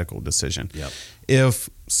mathematical decision. Yep. If,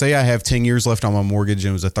 say, I have 10 years left on my mortgage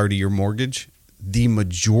and it was a 30-year mortgage, the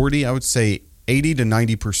majority, I would say 80 to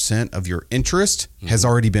 90% of your interest has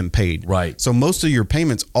already been paid. Right. So most of your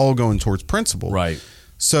payments all going towards principal. Right.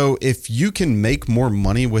 So if you can make more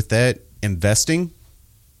money with that investing,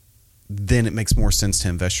 then it makes more sense to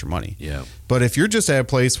invest your money. Yeah. But if you're just at a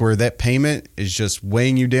place where that payment is just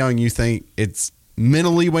weighing you down, you think it's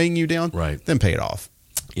mentally weighing you down, right, then pay it off.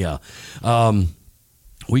 Yeah.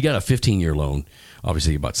 We got a 15-year loan,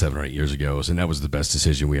 obviously about 7 or 8 years ago, and that was the best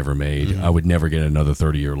decision we ever made. I would never get another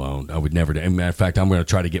 30-year loan. I would never. As a matter of fact, I'm going to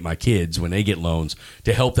try to get my kids, when they get loans,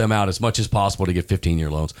 to help them out as much as possible to get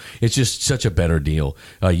 15-year loans. It's just such a better deal.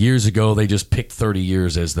 Years ago, they just picked 30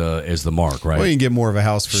 years as the mark, right? Well, you can get more of a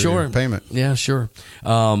house for your payment. Yeah, sure.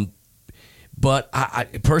 But I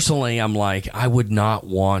personally, I'm like, I would not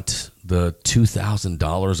want the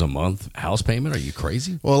 $2,000 a month house payment. Are you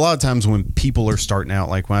crazy? Well, a lot of times when people are starting out,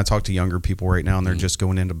 like when I talk to younger people right now and they're just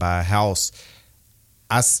going in to buy a house,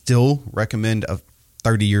 I still recommend a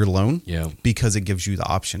 30-year loan because it gives you the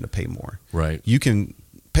option to pay more. Right. You can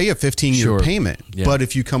pay a 15-year payment, but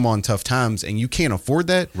if you come on tough times and you can't afford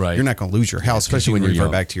that, you're not going to lose your house, especially when you you're revert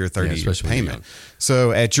young. back to your 30-year payment.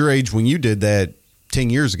 So at your age, when you did that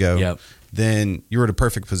 10 years ago, then you were in a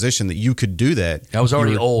perfect position that you could do that. I was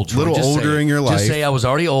already old. A little older in your life. Just say I was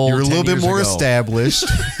already old. You're a little bit more ago. established.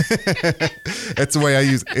 That's the way I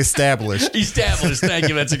use established. Established. Thank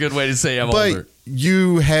you. That's a good way to say I'm older.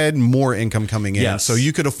 You had more income coming in, so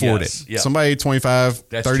you could afford it. Yep. Somebody 25,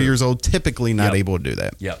 That's 30 true. years old, typically not able to do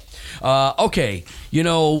that. Yep. Okay,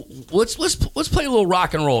 let's play a little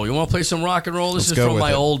rock and roll. You want to play some rock and roll? This is from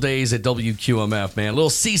my old days at WQMF, man. A little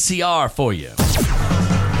CCR for you.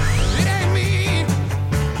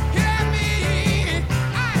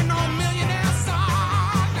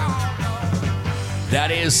 That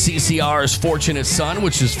is CCR's Fortunate Son,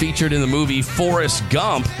 which is featured in the movie Forrest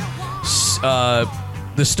Gump.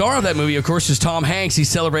 The star of that movie, of course, is Tom Hanks. He's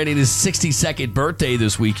celebrating his 62nd birthday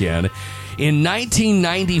this weekend. In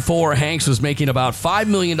 1994, Hanks was making about $5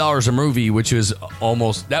 million a movie, which is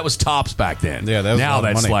that was tops back then. Yeah, that was now a lot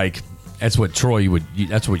of that's money. like, that's what Troy would,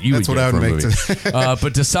 that's what you That's would what get I for would a make movie.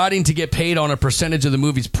 But deciding to get paid on a percentage of the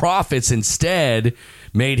movie's profits instead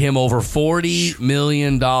made him over $40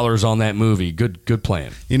 million on that movie. Good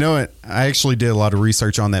plan. You know what? I actually did a lot of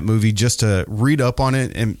research on that movie just to read up on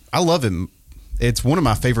it, and I love it. It's one of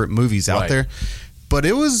my favorite movies out there, but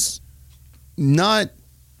it was not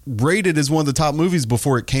rated as one of the top movies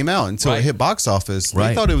before it came out until it hit box office.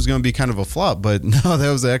 They thought it was going to be kind of a flop, but no,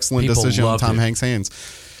 that was an excellent decision on Tom Hanks' hands.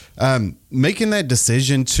 Making that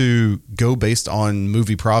decision to go based on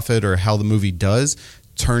movie profit or how the movie does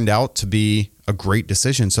turned out to be a great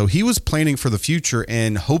decision. So he was planning for the future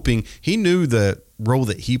and hoping. He knew the role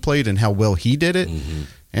that he played and how well he did it. Mm-hmm.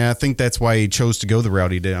 And I think that's why he chose to go the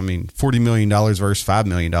route he did. I mean, $40 million versus $5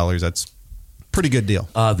 million, that's a pretty good deal.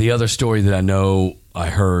 The other story that I know I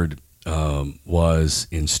heard was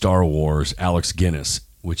in Star Wars, Alex Guinness,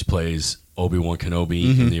 which plays Obi-Wan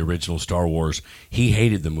Kenobi in the original Star Wars. He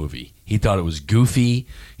hated the movie. He thought it was goofy.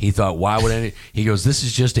 He thought, why would any... He goes, this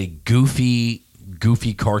is just a goofy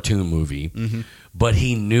cartoon movie. But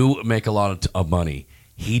he knew it would make a lot of money.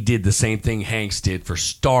 He did the same thing Hanks did for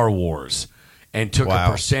Star Wars and took a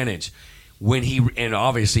percentage. And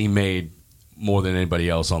obviously made more than anybody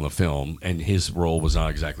else on the film, and his role was not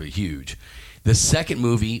exactly huge. The second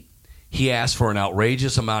movie, he asked for an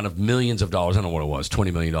outrageous amount of millions of dollars. I don't know what it was,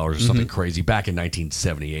 $20 million or something crazy, back in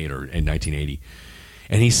 1978 or in 1980.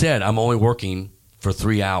 And he said, I'm only working for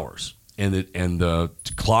 3 hours. And the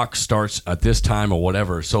clock starts at this time or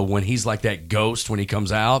whatever. So when he's like that ghost when he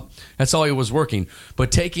comes out, that's all he was working.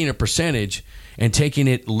 But taking a percentage and taking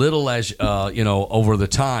it little as over the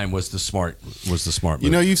time was the smart move.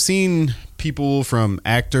 You know, you've seen people from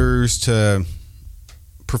actors to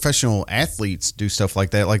professional athletes do stuff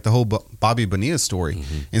like that, like the whole Bobby Bonilla story.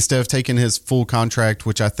 Instead of taking his full contract,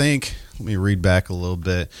 which I think, let me read back a little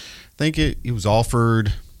bit. I think he was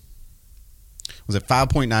offered, was it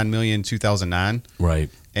 $5.9 million in 2009? Right.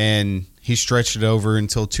 And he stretched it over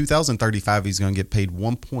until 2035. He's going to get paid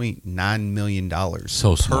 $1.9 million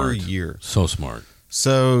per year. So smart.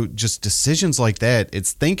 So just decisions like that,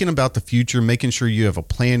 it's thinking about the future, making sure you have a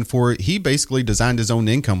plan for it. He basically designed his own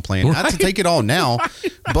income plan. Not to take it all now,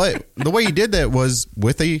 but the way he did that was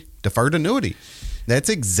with a deferred annuity. That's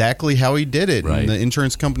exactly how he did it. Right. And the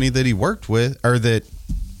insurance company that he worked with, or that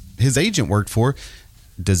his agent worked for,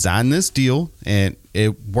 designed this deal, and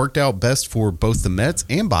it worked out best for both the Mets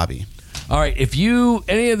and Bobby. All right, if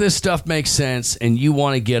any of this stuff makes sense and you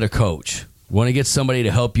want to get a coach, want to get somebody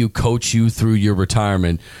to help you coach you through your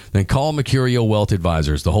retirement, then call Mercurio Wealth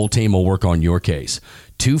Advisors. The whole team will work on your case.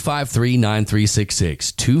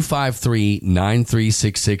 253-9366.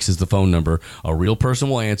 253-9366 is the phone number. A real person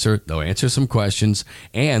will answer. They'll answer some questions,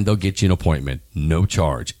 and they'll get you an appointment. No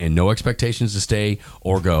charge and no expectations to stay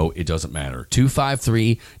or go. It doesn't matter.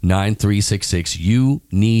 253-9366. You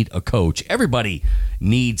need a coach. Everybody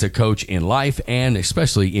needs a coach in life and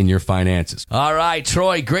especially in your finances. All right,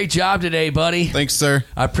 Troy, great job today, buddy. Thanks, sir.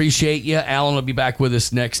 I appreciate you. Alan will be back with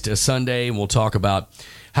us next Sunday, and we'll talk about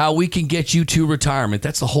how we can get you to retirement.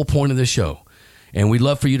 That's the whole point of this show. And we'd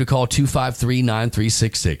love for you to call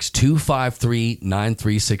 253-9366.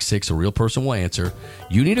 253-9366. A real person will answer.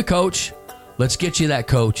 You need a coach. Let's get you that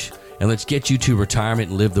coach, and let's get you to retirement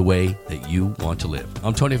and live the way that you want to live.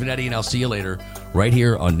 I'm Tony Vanetti, and I'll see you later right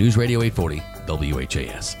here on News Radio 840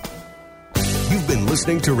 WHAS. You've been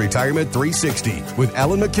listening to Retirement 360 with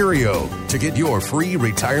Alan Mercurio. To get your free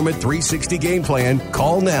Retirement 360 game plan,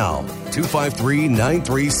 call now.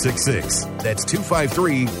 253-9366. That's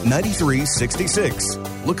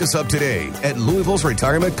 253-9366. Look us up today at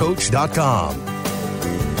Louisville'sRetirementCoach.com.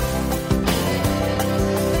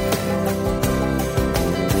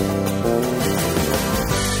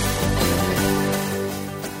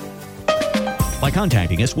 By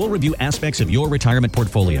contacting us, we'll review aspects of your retirement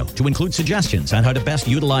portfolio to include suggestions on how to best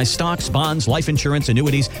utilize stocks, bonds, life insurance,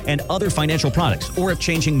 annuities, and other financial products, or if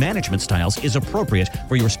changing management styles is appropriate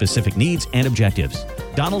for your specific needs and objectives.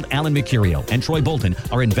 Donald Allen Mercurio and Troy Bolton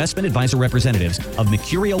are investment advisor representatives of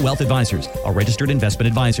Mercurio Wealth Advisors, a registered investment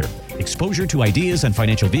advisor. Exposure to ideas and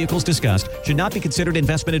financial vehicles discussed should not be considered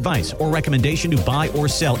investment advice or recommendation to buy or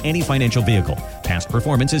sell any financial vehicle. Past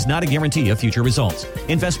performance is not a guarantee of future results.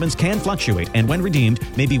 Investments can fluctuate and when redeemed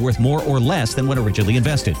may be worth more or less than when originally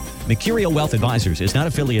invested. Mercurio Wealth Advisors is not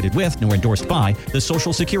affiliated with nor endorsed by the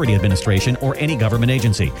Social Security Administration or any government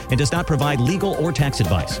agency and does not provide legal or tax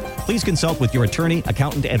advice. Please consult with your attorney,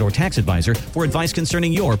 accountant, and/or tax advisor for advice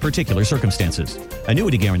concerning your particular circumstances.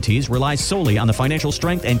 Annuity guarantees rely solely on the financial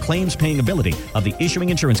strength and claims-paying ability of the issuing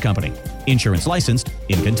insurance company. Insurance licensed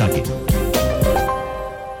in Kentucky.